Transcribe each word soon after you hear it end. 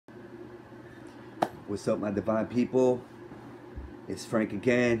What's up, my divine people? It's Frank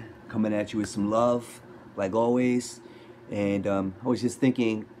again, coming at you with some love, like always. And I was just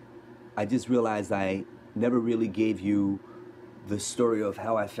thinking, I just realized I never really gave you the story of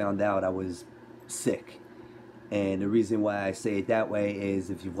how I found out I was sick. And the reason why I say it that way is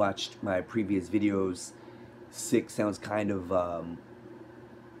if you've watched my previous videos, sick sounds kind of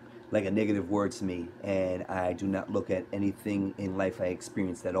like a negative word to me, and I do not look at anything in life I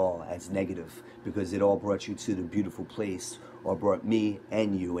experienced at all as negative, because it all brought you to the beautiful place, or brought me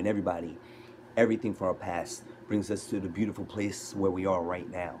and you and everybody, everything from our past brings us to the beautiful place where we are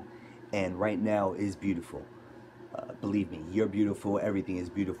right now. And right now is beautiful. Believe me, you're beautiful, everything is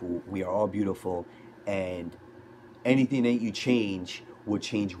beautiful, we are all beautiful, and anything that you change will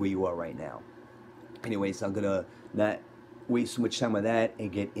change where you are right now. Anyway, so I'm gonna not waste so much time on that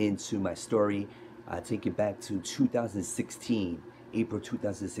and get into my story. Take it back to 2016, April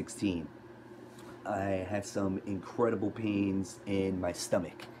 2016. I had some incredible pains in my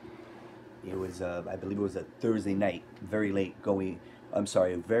stomach. It was, I believe it was a Thursday night, very late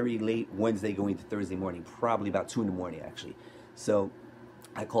Wednesday going to Thursday morning, probably about 2 in the morning actually. So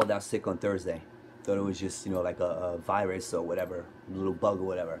I called out sick on Thursday. Thought it was just, like a virus or whatever, a little bug or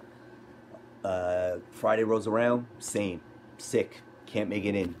whatever. Friday rolls around, same, sick, can't make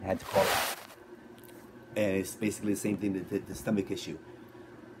it in, had to call out. And it's basically the same thing, the stomach issue.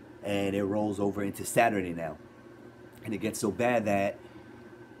 And it rolls over into Saturday now. And it gets so bad that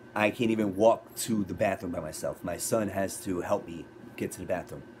I can't even walk to the bathroom by myself. My son has to help me get to the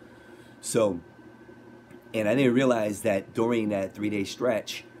bathroom. So, and I didn't realize that during that 3-day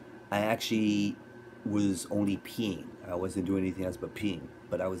stretch, I actually was only peeing. I wasn't doing anything else but peeing.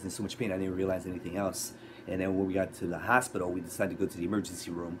 But I was in so much pain, I didn't realize anything else. And then when we got to the hospital, we decided to go to the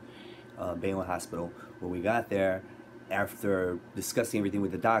emergency room, Bayonne Hospital. When we got there, after discussing everything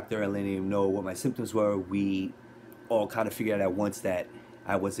with the doctor and letting him know what my symptoms were, we all kind of figured out at once that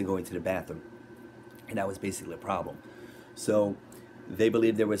I wasn't going to the bathroom. And that was basically a problem. So they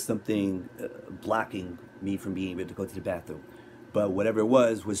believed there was something blocking me from being able to go to the bathroom. But whatever it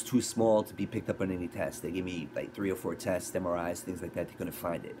was too small to be picked up on any test. They gave me like 3 or 4 tests, MRIs, things like that. They couldn't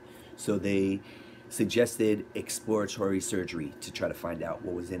find it. So they suggested exploratory surgery to try to find out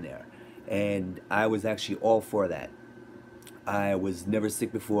what was in there. And I was actually all for that. I was never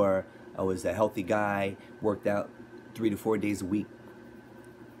sick before. I was a healthy guy, worked out 3 to 4 days a week,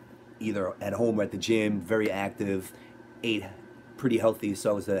 either at home or at the gym, very active, ate pretty healthy,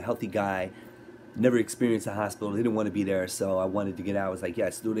 so I was a healthy guy. Never experienced a hospital, didn't want to be there, so I wanted to get out. I was like, yeah,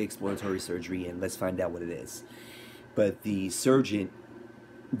 let's do the exploratory surgery and let's find out what it is. But the surgeon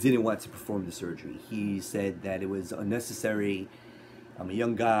didn't want to perform the surgery. He said that it was unnecessary. I'm a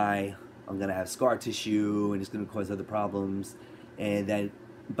young guy, I'm going to have scar tissue and it's going to cause other problems, and that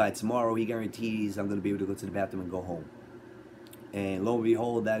by tomorrow he guarantees I'm going to be able to go to the bathroom and go home. And lo and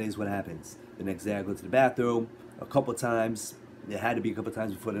behold, that is what happens. The next day I go to the bathroom a couple times. There had to be a couple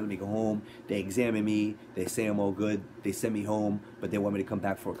times before they let me go home. They examine me, they say I'm all good, they send me home, but they want me to come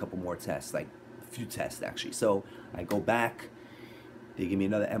back for a couple more tests, like a few tests actually. So I go back, they give me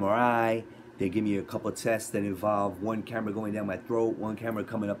another MRI, they give me a couple of tests that involve one camera going down my throat, one camera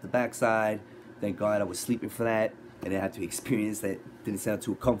coming up the backside. Thank God I was sleeping for that, and I had to experience that. Didn't sound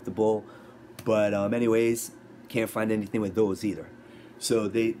too comfortable, but anyways, can't find anything with those either. So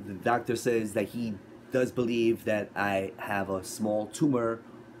the doctor says that he does believe that I have a small tumor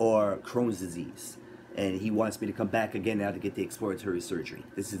or Crohn's disease, and he wants me to come back again now to get the exploratory surgery.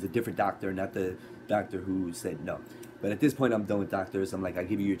 This is a different doctor, not the doctor who said no. But at this point, I'm done with doctors. I'm like, I'll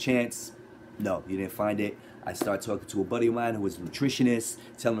give you a chance. No, you didn't find it. I start talking to a buddy of mine who was a nutritionist,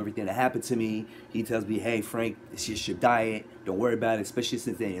 telling him everything that happened to me. He tells me, hey, Frank, it's just your diet. Don't worry about it, especially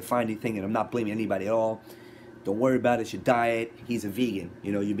since they didn't find anything, and I'm not blaming anybody at all. Don't worry about it, it's your diet. He's a vegan.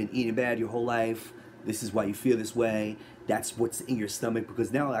 You've been eating bad your whole life. This is why you feel this way. That's what's in your stomach,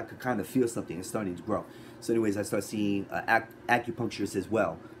 because now I could kind of feel something. It's starting to grow. So anyways, I start seeing acupuncturist as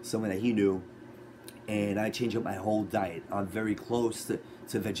well, someone that he knew, and I change up my whole diet. I'm very close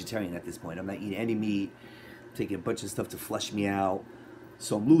to vegetarian at this point. I'm not eating any meat, taking a bunch of stuff to flush me out.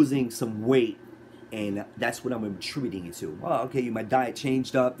 So I'm losing some weight, and that's what I'm attributing it to. Oh, okay, my diet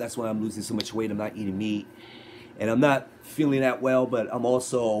changed up. That's why I'm losing so much weight. I'm not eating meat, and I'm not feeling that well, but I'm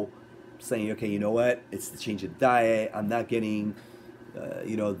also saying, okay, you know what? It's the change of diet. I'm not getting,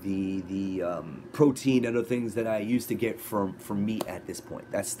 the protein and other things that I used to get from meat at this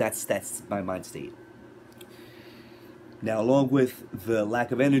point. That's my mind state. Now, along with the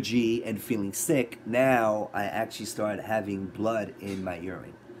lack of energy and feeling sick, now I actually started having blood in my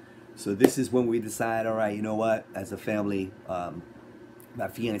urine. So this is when we decide, all right, you know what? As a family, my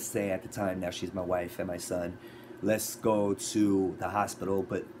fiance at the time, now she's my wife, and my son, let's go to the hospital,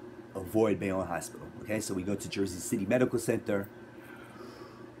 but avoid Bayonne Hospital. Okay, so we go to Jersey City Medical Center.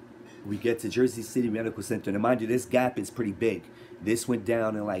 We get to Jersey City Medical Center, and mind you, this gap is pretty big. This went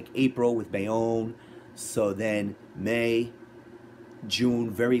down in like April with Bayonne, so then May, June,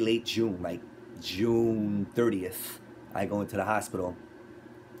 very late June, like June 30th, I go into the hospital,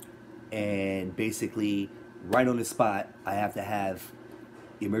 and basically, right on the spot, I have to have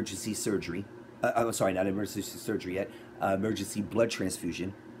emergency surgery. I'm sorry, not emergency surgery yet. Emergency blood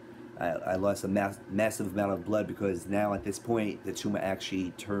transfusion. I lost a massive amount of blood because now at this point the tumor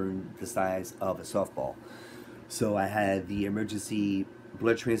actually turned the size of a softball. So I had the emergency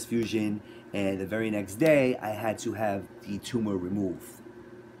blood transfusion, and the very next day I had to have the tumor removed.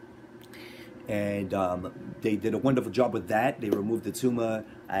 And they did a wonderful job with that. They removed the tumor.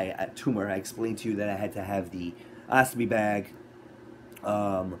 I explained to you that I had to have the ostomy bag.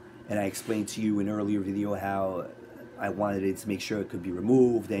 And I explained to you in an earlier video how I wanted it to make sure it could be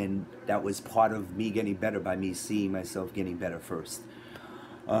removed, and that was part of me getting better, by me seeing myself getting better first.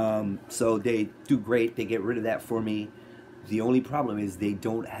 So they do great. They get rid of that for me. The only problem is they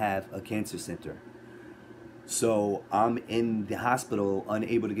don't have a cancer center. So I'm in the hospital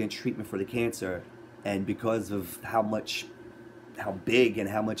unable to get treatment for the cancer, and because of how big and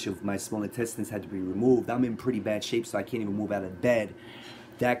how much of my small intestines had to be removed, I'm in pretty bad shape, so I can't even move out of bed.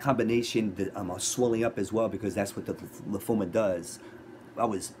 That combination, I'm swelling up as well, because that's what the lymphoma does. I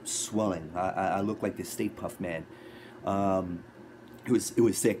was swelling. I looked like the Stay Puft Man. It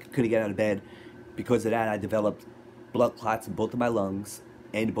was sick. Couldn't get out of bed. Because of that, I developed blood clots in both of my lungs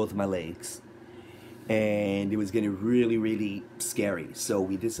and both of my legs. And it was getting really, really scary. So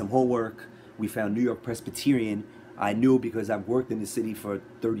we did some homework. We found New York Presbyterian. I knew, because I've worked in the city for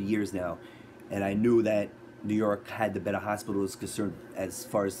 30 years now, and I knew that New York had the better hospitals concerned as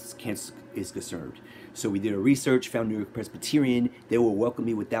far as cancer is concerned. So we did a research, found New York Presbyterian. They will welcome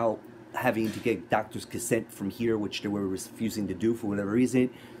me without having to get doctor's consent from here, which they were refusing to do for whatever reason.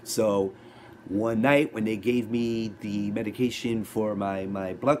 So one night when they gave me the medication for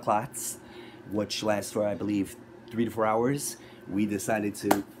my blood clots, which lasts for, I believe, 3 to 4 hours, we decided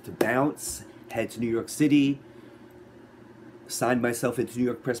to bounce, head to New York City, signed myself into New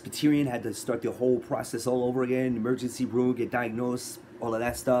York Presbyterian, had to start the whole process all over again, emergency room, get diagnosed, all of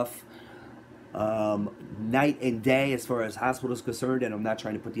that stuff. Night and day as far as hospitals concerned, and I'm not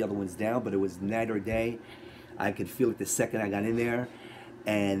trying to put the other ones down, but it was night or day. I could feel it the second I got in there,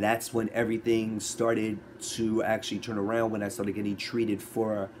 and that's when everything started to actually turn around, when I started getting treated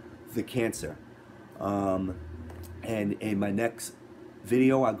for the cancer. And in my next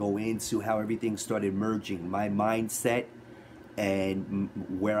video, I'll go into how everything started merging. My mindset and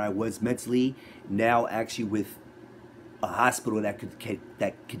where I was mentally, now actually with a hospital that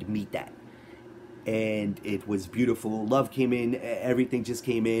could meet that. And it was beautiful. Love came in, everything just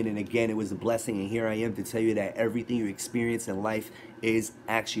came in, and again, it was a blessing. And here I am to tell you that everything you experience in life is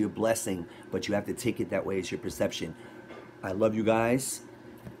actually a blessing, but you have to take it that way as your perception. I love you guys.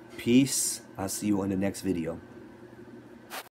 Peace. I'll see you on the next video.